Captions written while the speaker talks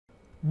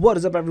What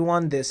is up,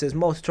 everyone? This is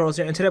Mo Tutorials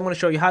here, and today I'm going to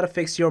show you how to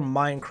fix your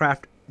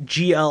Minecraft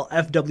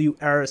GLFW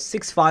error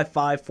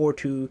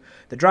 65542.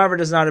 The driver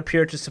does not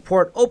appear to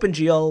support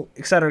OpenGL,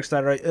 etc,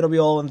 etc. It'll be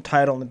all in the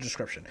title and the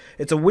description.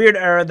 It's a weird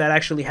error that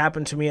actually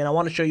happened to me, and I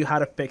want to show you how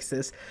to fix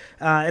this.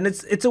 And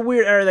it's a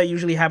weird error that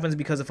usually happens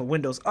because of a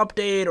Windows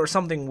update or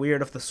something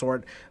weird of the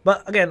sort.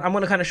 But again, I'm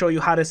going to kind of show you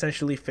how to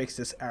essentially fix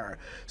this error.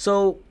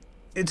 So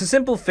it's a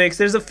simple fix.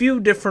 There's a few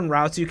different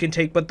routes you can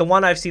take, but the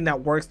one I've seen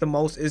that works the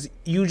most is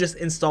you just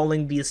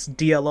installing this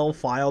DLL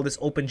file, this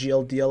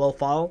OpenGL DLL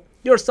file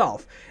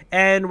yourself.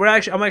 And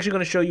I'm actually going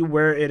to show you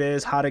where it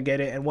is, how to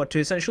get it, and what to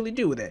essentially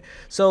do with it.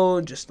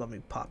 So just let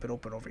me pop it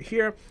open over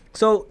here.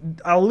 So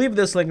I'll leave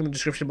this link in the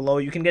description below.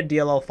 You can get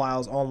DLL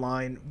files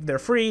online. They're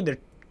free. They're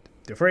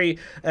free.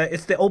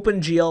 It's the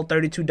OpenGL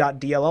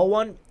 32.dll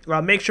one.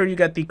 Make sure you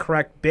get the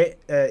correct bit,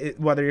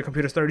 whether your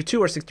computer's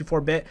 32 or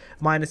 64-bit.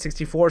 Mine is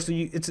 64, so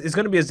it's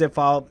going to be a zip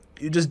file.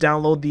 You just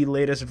download the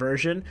latest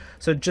version.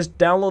 So just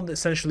download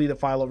essentially the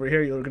file over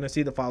here. You're going to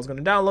see the file is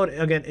going to download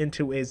again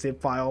into a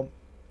zip file.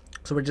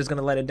 So we're just going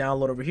to let it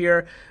download over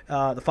here.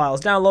 The file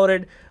is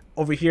downloaded.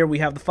 Over here we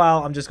have the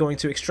file. I'm just going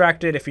to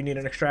extract it. If you need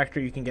an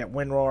extractor, you can get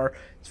WinRAR.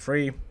 It's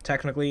free,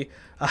 technically.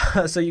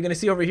 So you're going to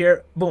see over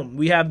here, boom,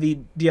 we have the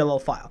DLL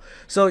file.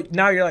 So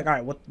now you're like, all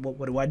right,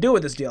 what do I do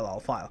with this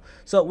DLL file?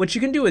 So what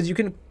you can do is you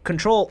can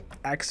Control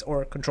X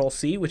or Control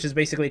C, which is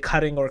basically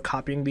cutting or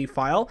copying the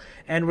file.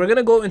 And we're going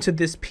to go into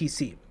this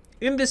PC.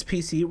 In this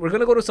PC, we're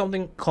going to go to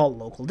something called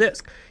local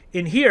disk.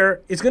 In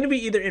here, it's going to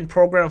be either in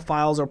program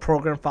files or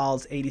program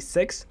files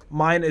 86.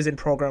 Mine is in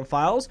program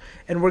files,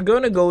 and we're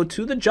going to go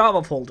to the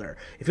Java folder.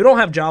 If you don't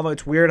have Java,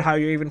 it's weird how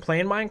you're even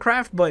playing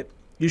Minecraft, but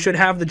you should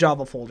have the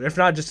Java folder. If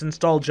not, just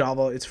install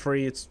Java. It's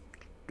free. It's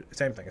the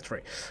same thing. It's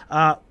free.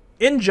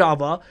 In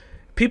Java,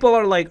 people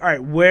are like, all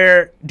right,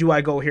 where do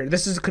I go here?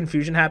 This is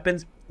confusion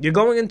happens. You're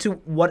going into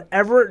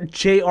whatever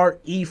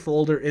JRE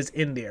folder is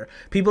in there.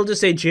 People just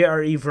say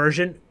JRE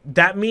version.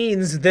 That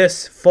means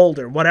this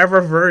folder, whatever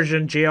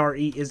version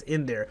JRE is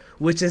in there,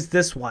 which is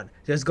this one.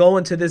 Just go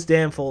into this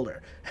damn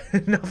folder.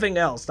 Nothing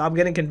else. Stop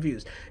getting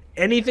confused.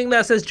 Anything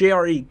that says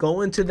JRE,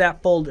 go into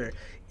that folder.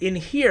 In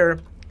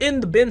here,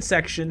 in the bin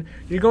section,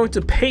 you're going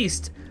to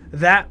paste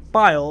that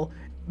file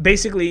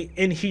basically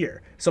in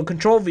here. So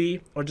Control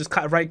V, or just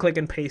right click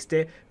and paste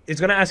it. It's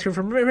going to ask you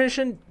for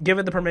permission. Give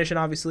it the permission,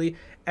 obviously,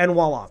 and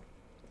voila.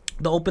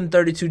 The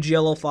Open32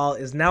 GLO file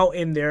is now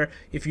in there.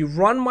 If you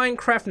run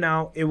Minecraft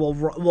now, it will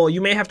well,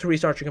 you may have to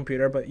restart your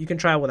computer, but you can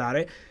try it without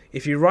it.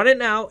 If you run it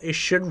now, it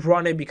should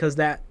run it because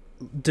that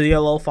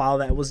DLL file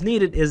that was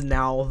needed is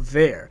now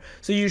there.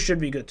 So you should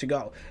be good to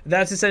go.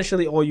 That's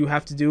essentially all you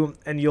have to do,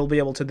 and you'll be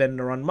able to then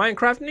run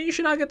Minecraft, and you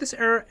should not get this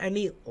error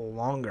any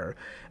longer.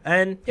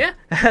 And yeah,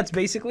 that's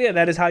basically it.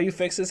 That is how you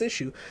fix this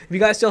issue. If you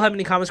guys still have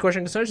any comments,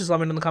 questions, concerns, just let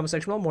me know in the comment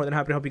section below. More than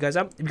happy to help you guys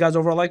out. If you guys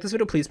overall like this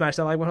video, please smash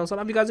that like button.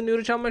 If you guys are new to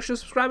the channel, make sure to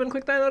subscribe and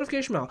click that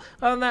notification bell.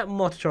 Other than that,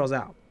 more tutorials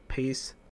out. Peace.